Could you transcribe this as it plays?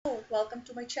welcome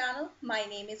to my channel. My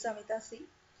name is Amita C,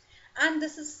 and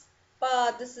this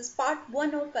is part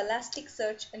one of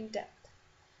Elasticsearch in depth.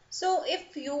 So,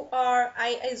 if you are,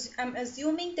 I'm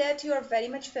assuming that you are very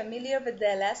much familiar with the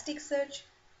Elasticsearch,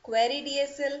 Query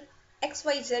DSL,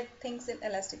 XYZ things in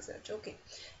Elasticsearch. Okay,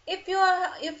 if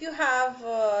you have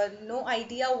no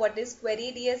idea what is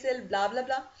Query DSL, blah blah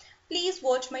blah, please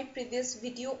watch my previous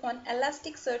video on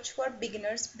Elasticsearch for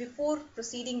beginners before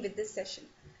proceeding with this session.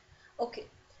 Okay,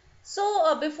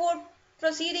 so before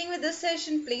proceeding with this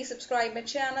session, please subscribe my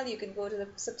channel. You can go to the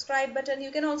subscribe button.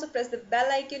 You can also press the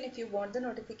bell icon if you want the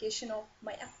notification of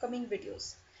my upcoming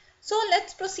videos. So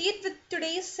let's proceed with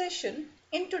today's session.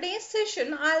 In today's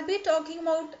session, I'll be talking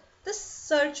about the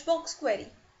search box query.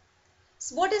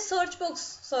 So what is search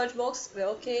box? Search box,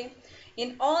 okay.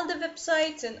 In all the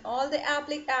websites and all the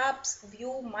apps,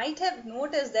 you might have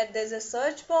noticed that there's a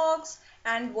search box,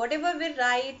 and whatever we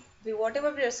write,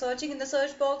 whatever we are searching in the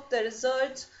search box, the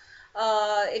results,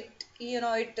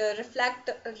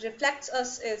 reflects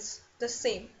us is the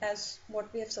same as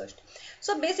what we have searched.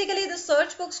 So basically, the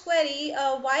search box query,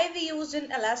 why we use in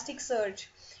Elasticsearch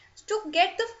to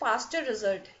get the faster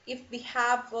result. If we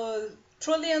have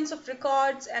trillions of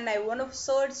records and I want to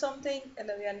search something and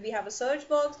then we have a search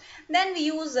box, then we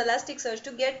use Elasticsearch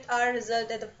to get our result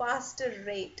at a faster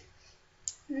rate.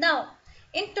 Now,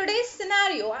 in today's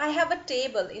scenario, I have a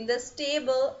table. In this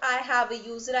table, I have a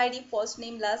user ID, first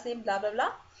name, last name, blah, blah,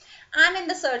 blah. And in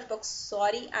the search box,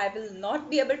 sorry, I will not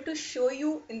be able to show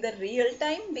you in the real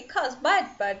time because, but,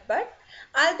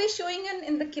 I'll be showing you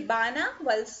in the Kibana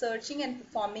while searching and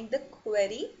performing the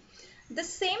query. The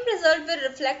same result will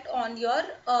reflect on your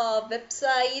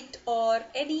website or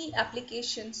any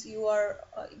applications you are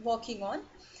working on.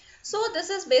 So this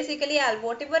is basically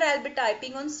whatever I'll be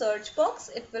typing on search box,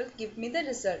 it will give me the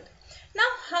result. Now,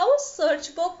 how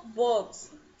search box works?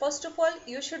 First of all,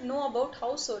 you should know about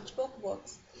how search box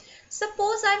works.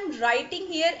 Suppose I'm writing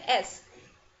here S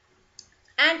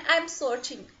and I'm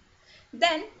searching.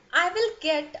 Then I will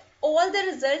get all the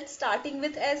results starting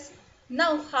with S.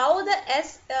 Now, how the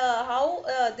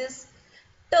this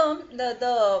term,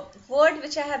 the word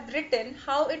which I have written,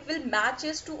 how it will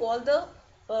matches to all the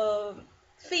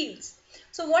fields.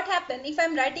 So what happen if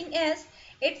I'm writing S,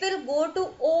 it will go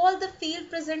to all the field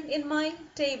present in my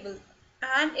table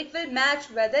and it will match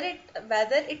whether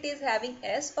it is having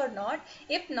S or not.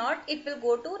 If not, it will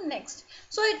go to next.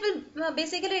 So it will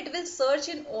basically it will search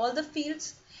in all the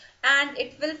fields and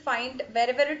it will find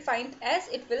wherever it finds S,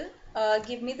 it will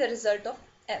give me the result of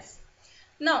S.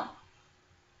 Now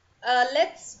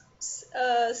let's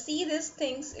see these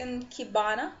things in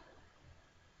Kibana.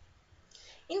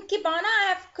 In Kibana, I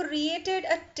have created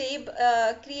a table,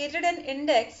 created an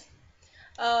index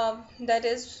that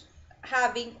is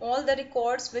having all the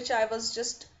records which I was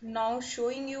just now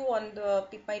showing you on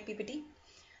my PPT.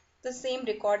 The same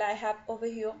record I have over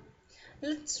here.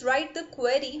 Let's write the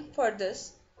query for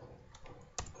this.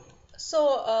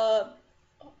 So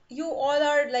you all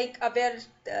are like aware.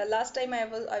 Last time I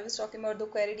was talking about the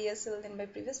query DSL in my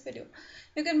previous video.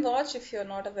 You can watch if you're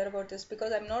not aware about this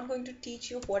because I'm not going to teach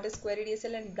you what is query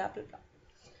DSL and blah blah blah.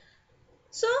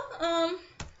 So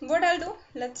what I'll do,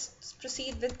 let's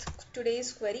proceed with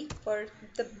today's query for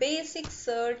the basic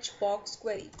search box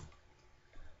query.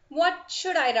 What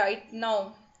should I write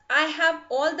now? I have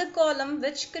all the column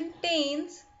which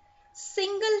contains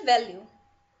single value.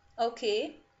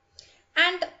 Okay,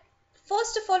 and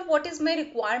first of all, what is my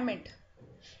requirement?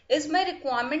 My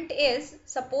requirement is,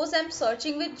 suppose I'm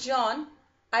searching with John,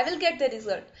 I will get the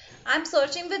result. I'm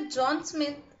searching with John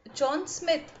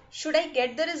Smith, should I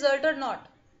get the result or not?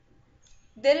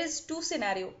 There is two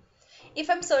scenario. If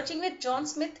I'm searching with John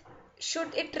Smith,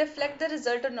 should it reflect the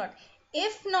result or not?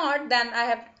 If not, then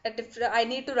I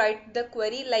need to write the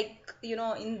query like,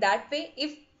 in that way.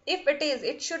 If it is,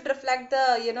 it should reflect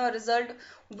the result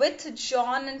with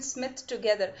John and Smith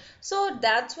together. So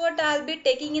that's what I'll be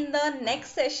taking in the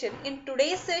next session. In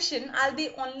today's session, I'll be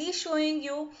only showing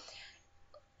you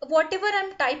whatever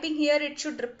I'm typing here, it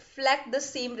should reflect the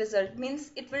same result. Means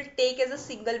it will take as a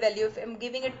single value. If I'm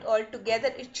giving it all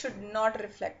together, it should not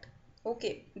reflect.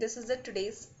 Okay, this is the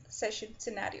today's session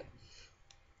scenario.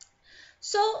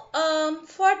 So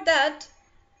for that,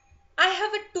 I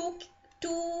have a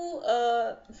two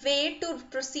way to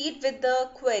proceed with the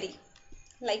query.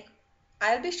 Like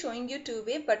I'll be showing you two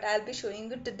way, but I'll be showing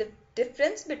you the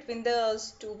difference between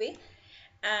those two way.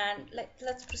 And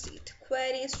let's proceed.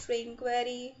 Query, string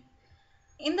query.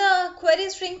 In the query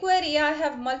string query, I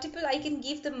have multiple. I can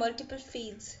give the multiple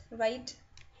fields, right?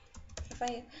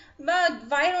 But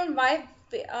why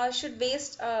should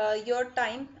waste your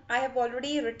time? I have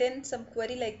already written some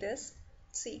query like this.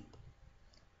 See,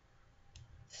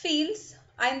 fields.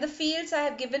 In the fields, I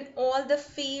have given all the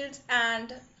fields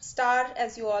and star.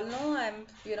 As you all know, I'm,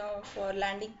 for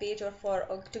landing page or for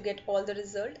to get all the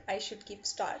result, I should keep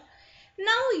star.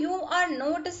 Now you are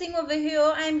noticing over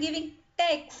here, I am giving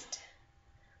text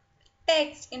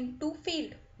in two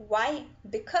field. Why?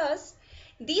 Because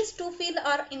these two field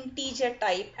are integer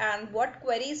type, and what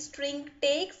query string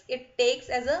takes, it takes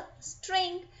as a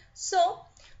string. So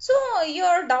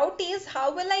your doubt is,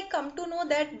 how will I come to know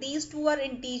that these two are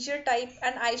integer type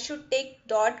and I should take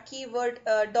dot keyword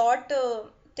dot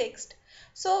text?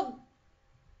 So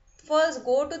first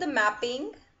go to the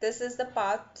mapping. This is the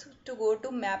path to go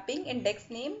to mapping,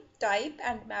 index name, type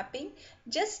and mapping.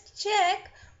 Just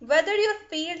check whether your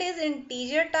field is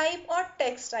integer type or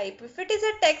text type. If it is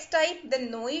a text type,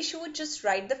 then no issue, just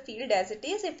write the field as it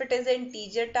is. If it is an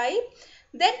integer type,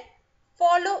 then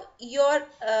follow your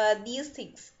these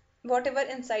things, whatever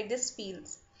inside these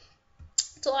fields.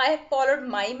 So I have followed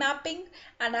my mapping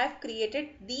and I have created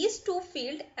these two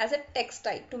fields as a text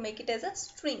type to make it as a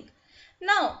string.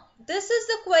 Now, this is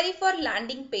the query for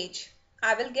landing page.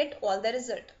 I will get all the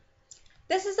result.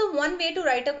 This is the one way to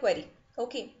write a query.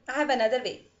 Okay, I have another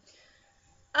way.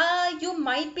 You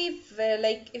might be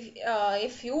like,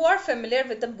 if you are familiar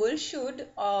with the bullshoot,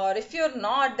 or if you're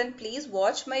not, then please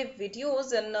watch my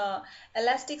videos in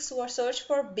Elasticsearch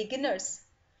for beginners.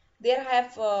 There I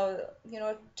have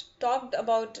talked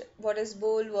about what is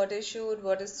bool, what is should,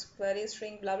 what is query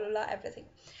string, blah blah blah, everything.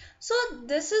 So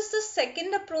this is the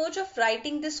second approach of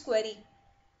writing this query.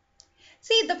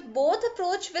 See, the both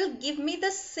approach will give me the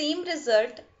same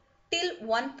result till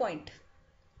one point.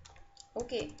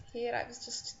 Okay, here I was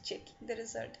just checking the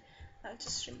result. I'll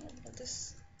just remove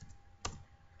this.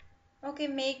 Okay,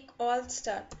 make all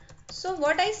star. So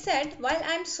what I said, while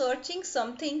I'm searching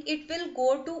something, it will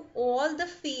go to all the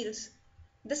fields.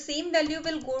 The same value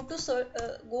will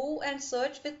go and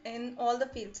search within all the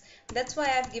fields. That's why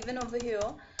I've given over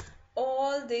here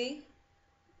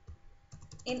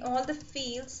in all the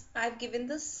fields I've given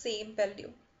the same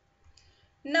value.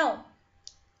 Now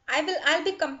I'll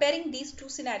be comparing these two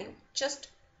scenarios. Just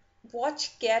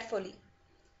watch carefully.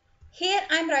 Here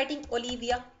I'm writing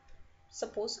Olivia.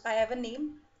 Suppose I have a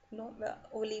name,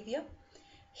 Olivia.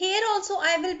 Here also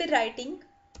I will be writing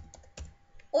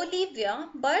Olivia,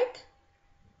 but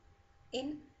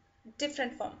in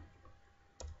different form.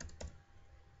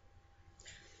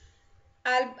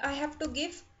 I have to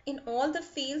give in all the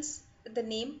fields the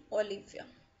name Olivia.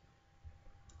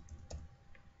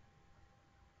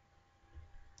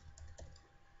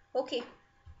 Okay,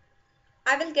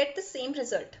 I will get the same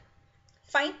result.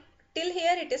 Fine, till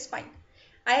here it is fine.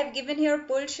 I have given here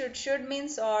bool should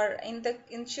means, or in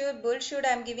bool should I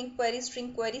am giving query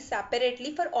string query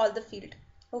separately for all the field.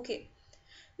 Okay.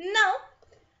 Now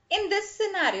in this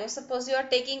scenario, suppose you are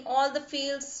taking all the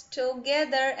fields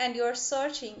together and you are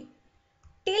searching.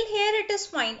 Till here it is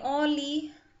fine,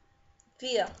 Olivia.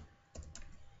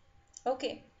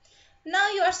 Okay.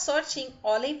 Now you are searching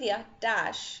Olivia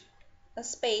dash a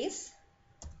space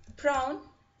brown.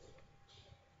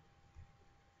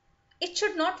 It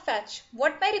should not fetch.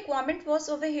 What my requirement was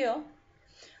over here,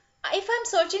 if I'm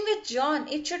searching with John,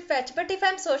 it should fetch. But if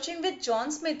I'm searching with John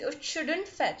Smith, it shouldn't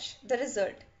fetch the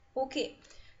result. Okay.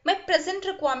 My present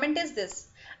requirement is this.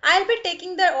 I'll be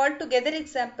taking the altogether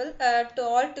example, to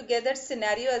altogether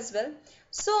scenario as well.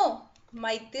 So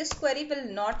this query will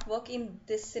not work in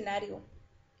this scenario.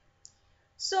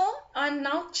 So and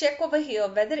now check over here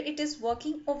whether it is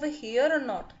working over here or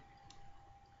not.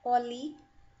 Olivia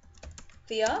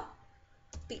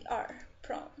PR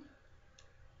brown.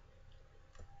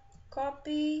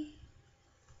 Copy,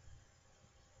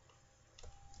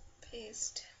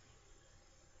 paste.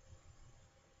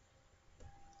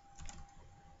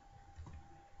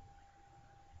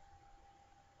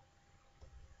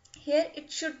 Here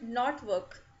it should not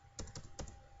work.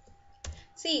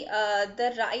 See,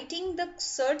 the writing the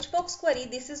search box query,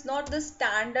 this is not the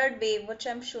standard way which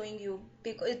I'm showing you,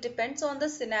 because it depends on the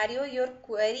scenario. Your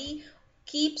query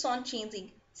keeps on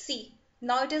changing. See,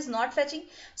 now it is not fetching.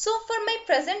 So for my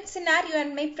present scenario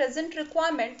and my present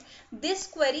requirement, this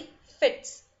query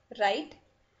fits, right?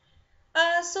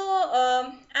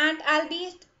 And I'll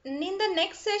be in the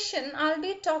next session, I'll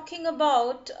be talking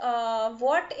about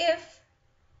what if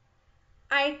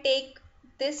I take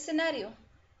this scenario.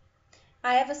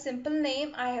 I have a simple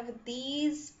name, I have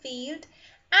these field,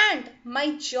 and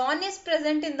my John is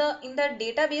present in the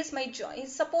database. My John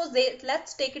is, suppose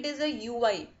let's take it as a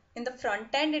UI. In the front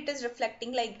end it is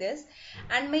reflecting like this,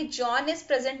 and my John is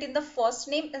present in the first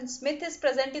name and Smith is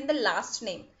present in the last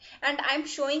name, and I'm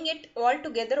showing it all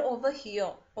together over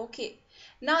here. Okay,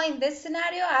 Now in this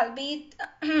scenario, I'll be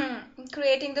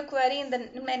creating the query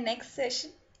in my next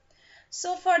session.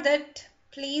 So for that,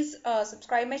 please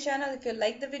subscribe my channel. If you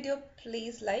like the video,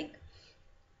 please like.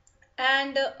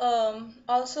 And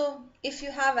also, if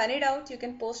you have any doubt, you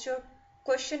can post your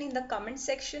question in the comment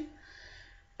section.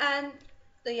 And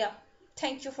yeah,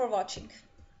 thank you for watching.